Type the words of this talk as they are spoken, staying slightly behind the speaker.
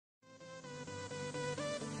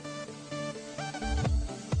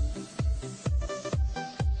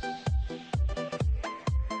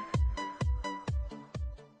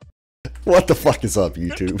What the fuck is up,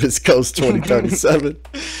 YouTube? It's Ghost 2037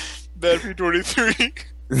 Battery 23.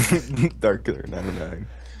 Darker 99.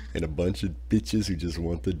 and a bunch of bitches who just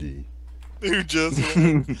want the D. Who just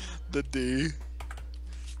won the D.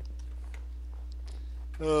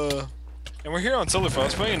 And we're here on Solar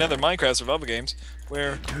Phones playing another Minecraft survival games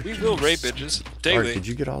where we will rape bitches daily. Art, did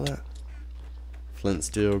you get all that? Flint,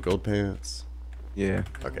 steel, gold pants. Yeah.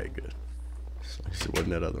 Okay, good. So it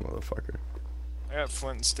wasn't that other motherfucker. I got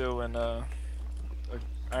flint and steel and a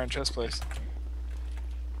iron chest plate.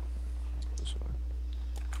 This one.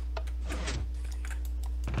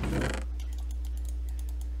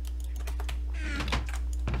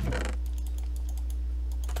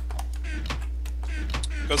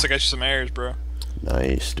 Goes, I got you some airs, bro.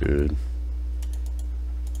 Nice, dude.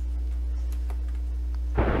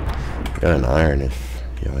 Got an iron if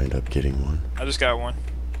you end up getting one. I just got one.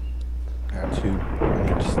 I got 2. I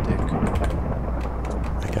need a stick.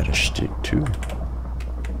 I got a stick too.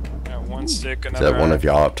 Got one stick, Is another that one of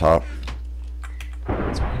y'all up top?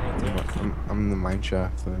 That's one right there. I'm in the mine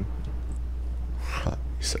shaft then. You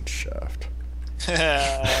said shaft.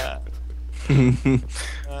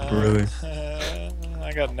 Really?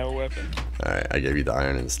 I got no weapon. Alright, I gave you the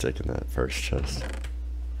iron and stick in that first chest.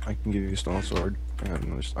 I can give you a stone sword. I have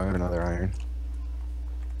another iron.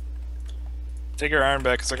 Take your iron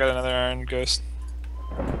back, cause I got another iron ghost.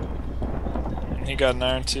 And he got an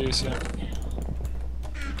iron too, so.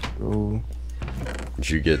 Oh. Did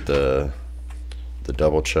you get the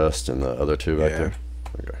double chest and the other two back Yeah. there?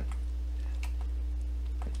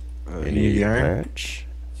 Okay. You need the iron? patch?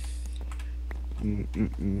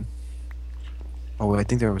 Oh wait, I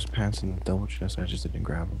think there was pants in the double chest. I just didn't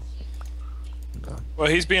grab them. Well,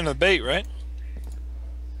 he's being the bait, right?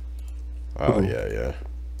 Oh Ooh. yeah.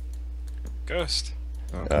 Ghost.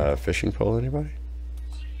 Okay. Fishing pole, anybody?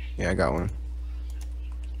 Yeah, I got one.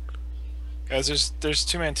 Guys, there's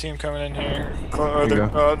two-man team coming in here. There you go.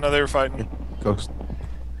 Oh no, they were fighting. Ghost.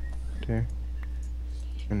 There.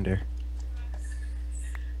 In there.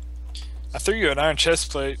 I threw you an iron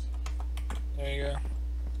chest plate. There you go.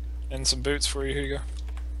 And some boots for you. Here you go.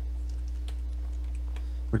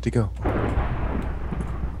 Where'd they go?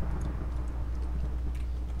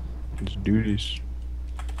 Let's do this.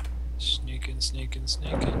 Sneaking.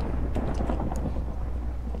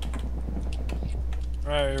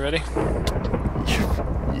 Alright, you ready?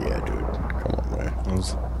 Yeah, dude. Come on, man.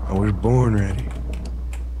 I was born ready.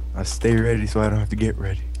 I stay ready so I don't have to get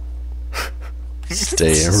ready.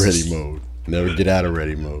 Stay in ready mode. Never get out of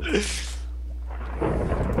ready mode.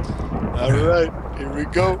 Alright, here we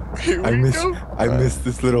go. I missed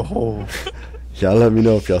this little hole. Y'all let me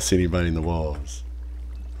know if y'all see anybody in the walls.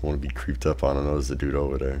 I want to be creeped up on. I know there's a dude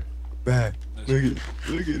over there. Back. Look at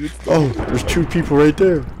it. Oh, there's 2 people right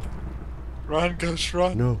there. Run, Ghost,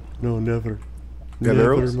 run. No, never. You have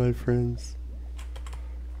Never, arrows? my friends.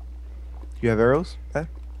 You have arrows? Back?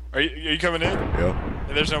 Are you coming in? Yep. Yeah,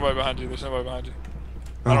 there's nobody behind you. I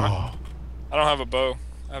Oh. don't have a bow.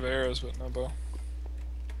 I have arrows, but no bow.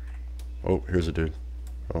 Oh, here's a dude.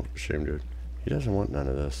 Oh, shame, dude. He doesn't want none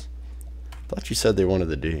of this. Thought you said they wanted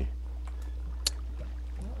the D.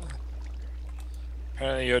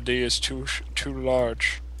 Apparently your D is too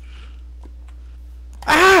large.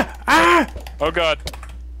 Ah! Oh god.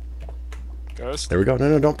 Ghost. There we go.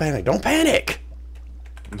 No, don't panic. Don't panic!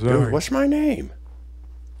 I'm Dude, sorry. what's my name?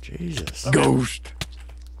 Jesus. Ghost.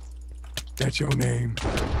 That's your name.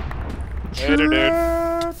 Later, dude.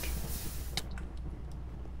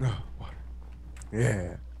 Oh, water.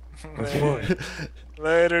 Yeah. That's one.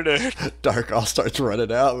 Later, dude. Dark all starts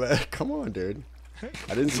running out, man. Come on, dude.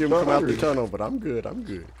 I didn't see him come out the tunnel, but I'm good.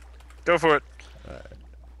 Go for it. Alright.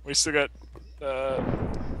 We still got,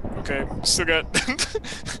 okay, still got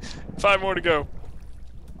 5 more to go.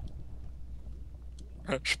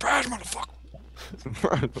 Surprise, motherfucker!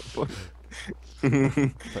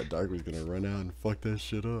 I thought Dark was gonna run out and fuck that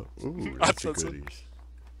shit up. Ooh, that's a thought so. goodies.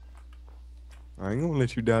 I ain't gonna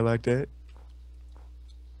let you die like that.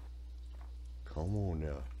 Come on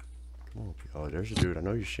now. Come on. Oh, there's a dude. I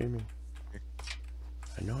know you shimmy.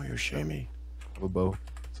 I know you're shimmy. A bow.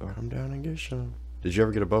 Sorry. Come down and get some. Did you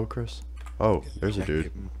ever get a bow, Chris? Oh, there's a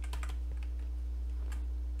dude.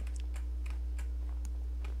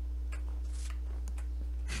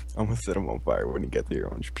 I'm gonna set him on fire when he gets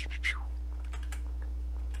here.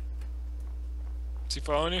 Is he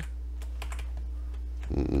following you?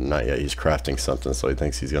 Not yet. He's crafting something, so he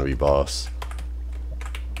thinks he's gonna be boss.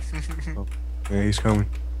 Yeah, he's coming.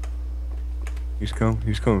 He's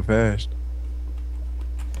coming fast.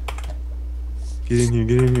 Get in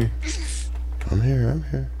here. I'm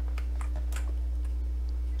here.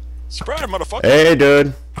 Surprise, motherfucker! Hey,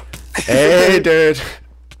 dude. Hey, dude.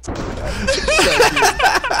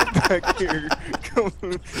 Back here. Come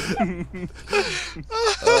on.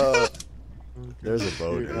 There's a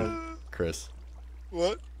bow, dude. Chris,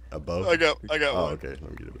 What? a bow? I got Oh, one. okay. Let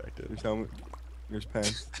me get it back, dude. There's helmet. There's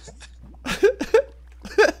pants.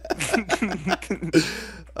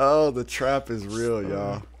 Oh, the trap is real,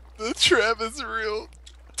 y'all. The trap is real.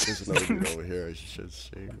 There's another dude over here. I should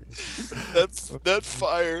shame me. That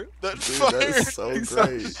fire. That Dude, fire. that is so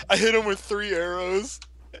great. I hit him with 3 arrows.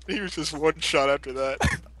 And he was just 1 shot after that.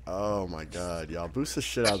 Oh my god, y'all. Boost the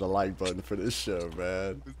shit out of the like button for this show,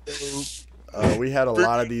 man. We had a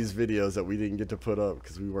lot of these videos that we didn't get to put up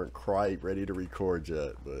because we weren't quite ready to record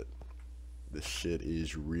yet, but this shit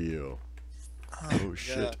is real. Oh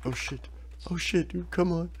shit. Yeah. Oh shit. Oh shit, dude,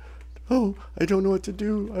 come on. Oh, I don't know what to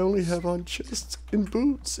do. I only have on chests and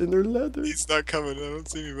boots and they're leather. He's not coming. I don't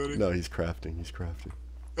see anybody. No, he's crafting. He's crafting.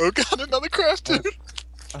 Oh god, another craft dude.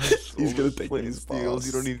 He's gonna take flint these steels.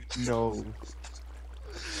 You balls. don't even know.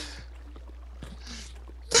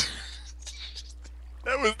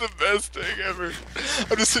 That was the best thing ever.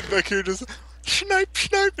 I'm just sitting back here just snipe,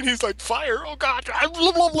 snipe, and he's like, fire, oh god,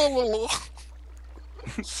 blah, blah, blah, blah, blah.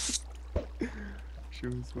 She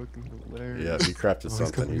was fucking hilarious. Yeah, if he crafted Oh, he's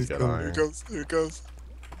something, coming, he's he's got coming. Here iron. it goes, here it goes.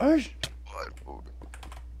 Arsh.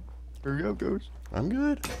 Hurry up, coach. I'm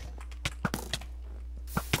good.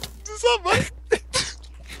 What's up, Mike? Where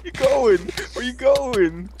you going? Where you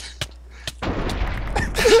going?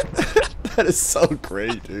 That is so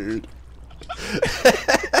great, dude.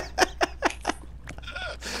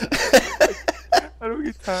 I don't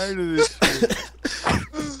get tired of this shit.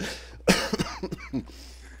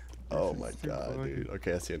 Oh my god, dude.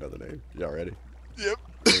 Okay, I see another name. Y'all ready? Yep.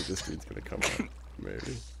 Maybe this dude's gonna come up.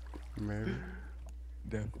 Maybe. Maybe.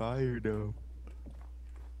 That fire, though.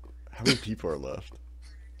 How many people are left?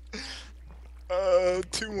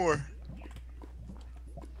 2 more.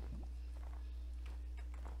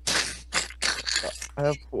 I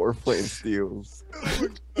have 4 flint steels. Oh my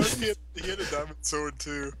god, he had a diamond sword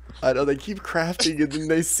too. I know they keep crafting and then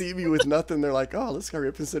they see me with nothing. They're like, oh, let's hurry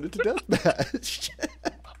up and send it to deathmatch.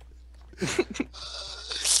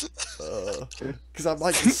 Because I'm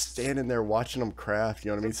like just standing there watching them craft,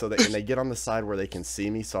 you know what I mean? So and they get on the side where they can see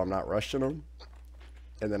me, so I'm not rushing them.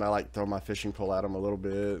 And then I like throw my fishing pole at them a little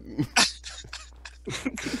bit.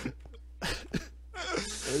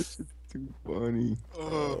 That's just too funny.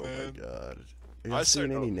 Oh, my man. god. Are you I seeing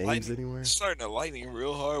started any names lightning- anywhere? It's starting to lightning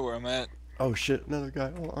real hard where I'm at. Oh shit, another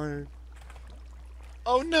guy. Oh, iron.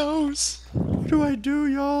 Oh noes. What do I do,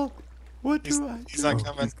 y'all? What He's, do I he's do? not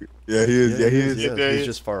coming. Yeah, he is. Yeah, he is. Yeah, He's yeah.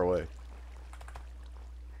 just far away.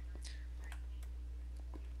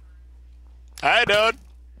 Hi, dude.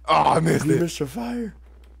 Oh, I missed You it. missed your fire.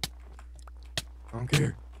 I don't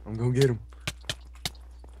care. I'm gonna get him.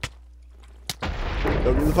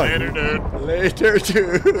 Don't get the fire. Later, dude. Later,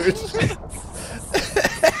 dude.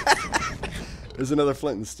 There's another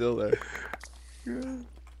flint and still there.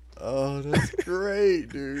 Oh, that's great,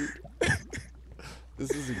 dude.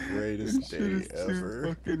 This is the greatest day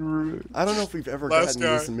ever. I don't know if we've ever Last gotten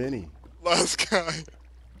guy. this many. Last guy.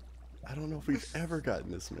 I don't know if we've ever gotten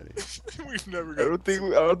this many. We've never I got.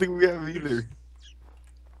 don't think we have either.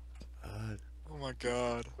 Oh my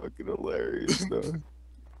god. Fucking hilarious, though.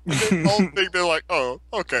 They all think they're like, oh,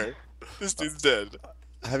 okay, this dude's dead.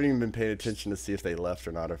 I haven't even been paying attention to see if they left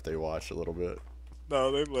or not, or if they watched a little bit.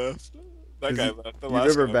 No, they left. That guy left. The You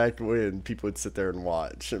last remember guy. back when people would sit there and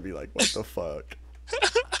watch and be like, what the fuck?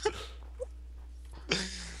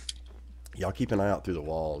 Y'all keep an eye out through the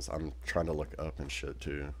walls. I'm trying to look up and shit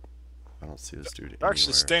too. I don't see this dude You're anywhere.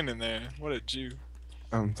 actually standing there. What a Jew.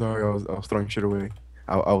 I'm sorry, I was throwing shit away.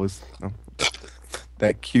 I was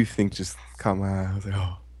that Q thing just caught my eye. I was like,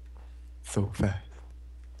 oh, so fast.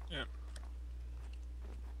 Yeah.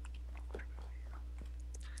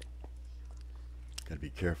 Gotta be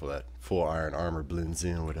careful. That full iron armor blends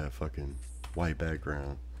in with that fucking white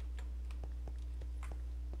background.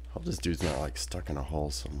 Hope this dude's not like stuck in a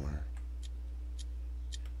hole somewhere.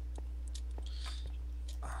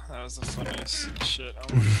 That was the funniest shit.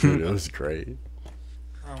 Dude, it was great.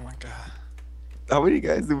 Oh my god. How many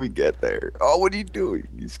guys did we get there? Oh, what are you doing?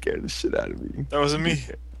 You scared the shit out of me. That wasn't me.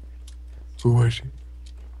 Who was she?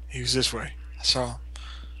 He was this way. I saw him.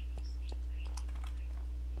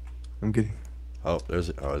 I'm getting. Oh, there's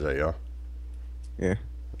it. Oh, is that y'all? Yeah.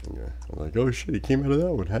 Yeah. I'm like, oh shit, he came out of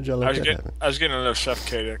that one. How'd y'all let that happen? I was getting a little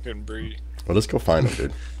suffocated. I couldn't breathe. Well, let's go find him,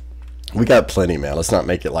 dude. We got plenty, man. Let's not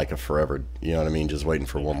make it like a forever, you know what I mean? Just waiting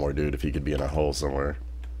for one more dude if he could be in a hole somewhere.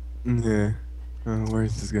 Yeah.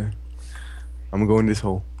 Where's this guy? I'm gonna go in this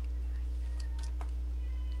hole.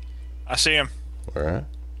 I see him. Where at?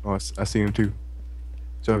 Oh, I see him too.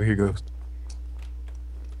 So here goes.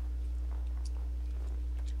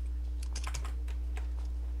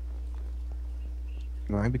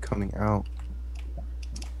 No, I'd be coming out. I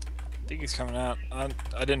think he's coming out. I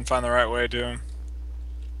didn't find the right way to him.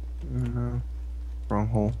 No. Wrong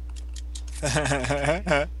hole.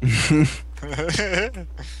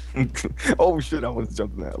 Oh shit, I was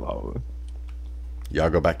jumping that lava. Y'all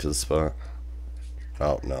go back to the spot.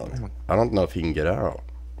 Oh, no. I don't know if he can get out.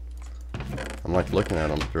 I'm like looking at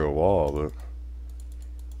him through a wall,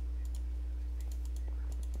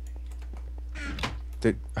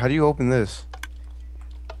 but... How do you open this?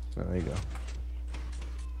 Oh, there you go.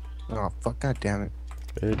 Oh, fuck, god damn it.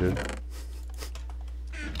 Hey, dude.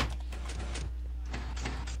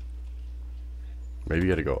 Maybe you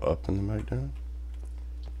gotta go up and then back down?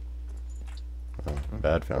 Oh,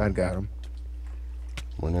 bad found. I got him.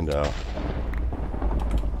 When in doubt.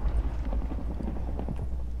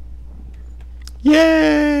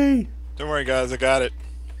 Yay! Don't worry, guys. I got it.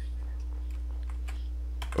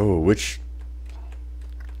 Oh, which...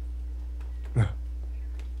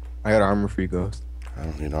 I got armor for you, Ghost. I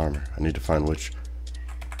don't need armor. I need to find which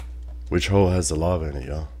hole has the lava in it,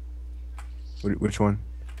 y'all. Which one?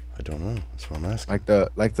 I don't know. That's what I'm asking. Like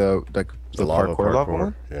the lava parkour lava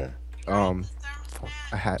one? Yeah.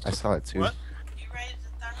 I saw it too. What? You raised the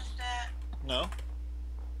thermostat? No.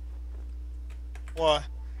 Why?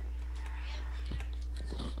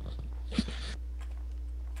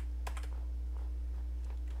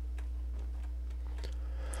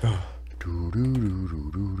 Do do do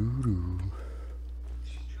do do do do.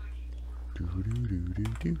 Do do do do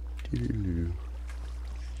do do do.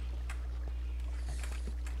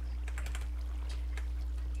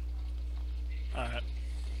 Alright.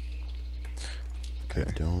 I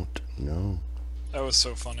don't know. That was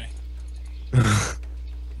so funny. Oh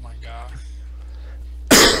my god.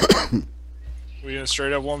 We gonna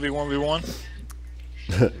straight up 1v1v1?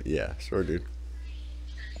 Yeah, sure, dude.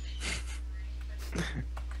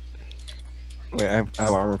 Wait, I have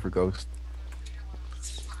armor for Ghost.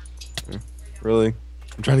 Really?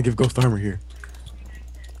 I'm trying to give Ghost armor here.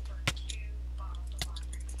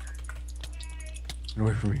 Get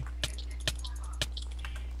away from me.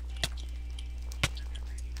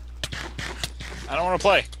 I don't want to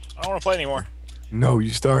play. I don't want to play anymore. No,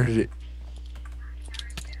 you started it.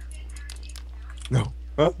 No.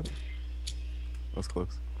 Huh? That was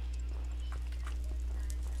close.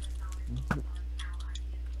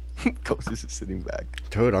 Ghost is just sitting back.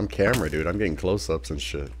 Dude, I'm camera, dude. I'm getting close-ups and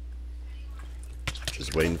shit.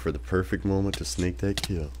 Just waiting for the perfect moment to sneak that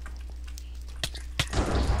kill.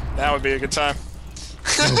 That would be a good time.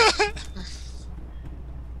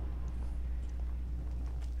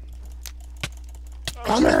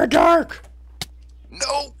 Come here, Dark!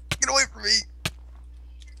 No! Get away from me!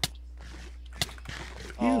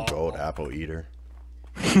 You gold apple eater.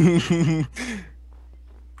 I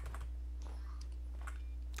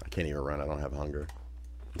can't even run. I don't have hunger.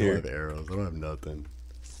 I don't Here. have arrows. I don't have nothing.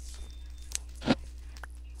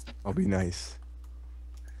 I'll be nice.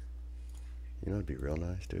 You know it'd be real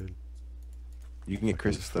nice, dude. You can get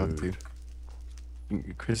Chris's stuff, food. dude. You can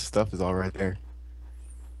get Chris's stuff is all right there.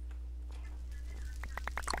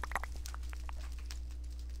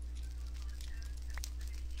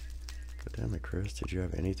 God damn it, Chris. Did you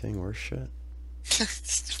have anything worse shit?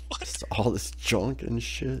 What? Just all this junk and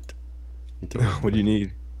shit. What do you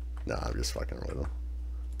need? Nah, I'm just fucking with him.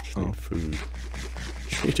 Just Oh. need food.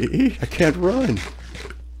 Just need to eat. I can't run.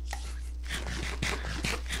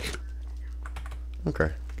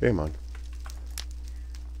 Okay, game on.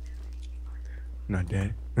 Not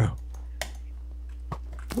dead. No.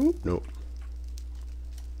 Ooh, nope.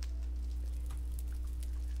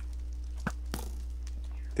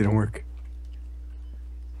 Didn't work.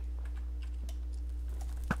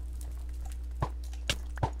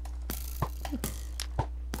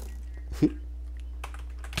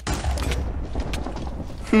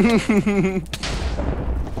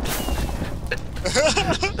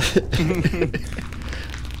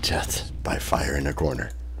 Death by fire in a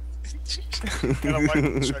corner. Got a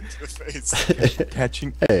lightning strike to the face.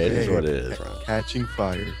 Catching. Hey, it is what it is, bro. Catching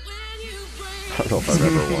fire. I don't know if I've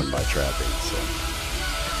ever won by trapping, so.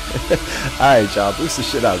 Alright, y'all. Boost the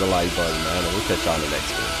shit out of the like button, man, and we'll catch y'all in the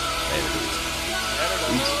next one.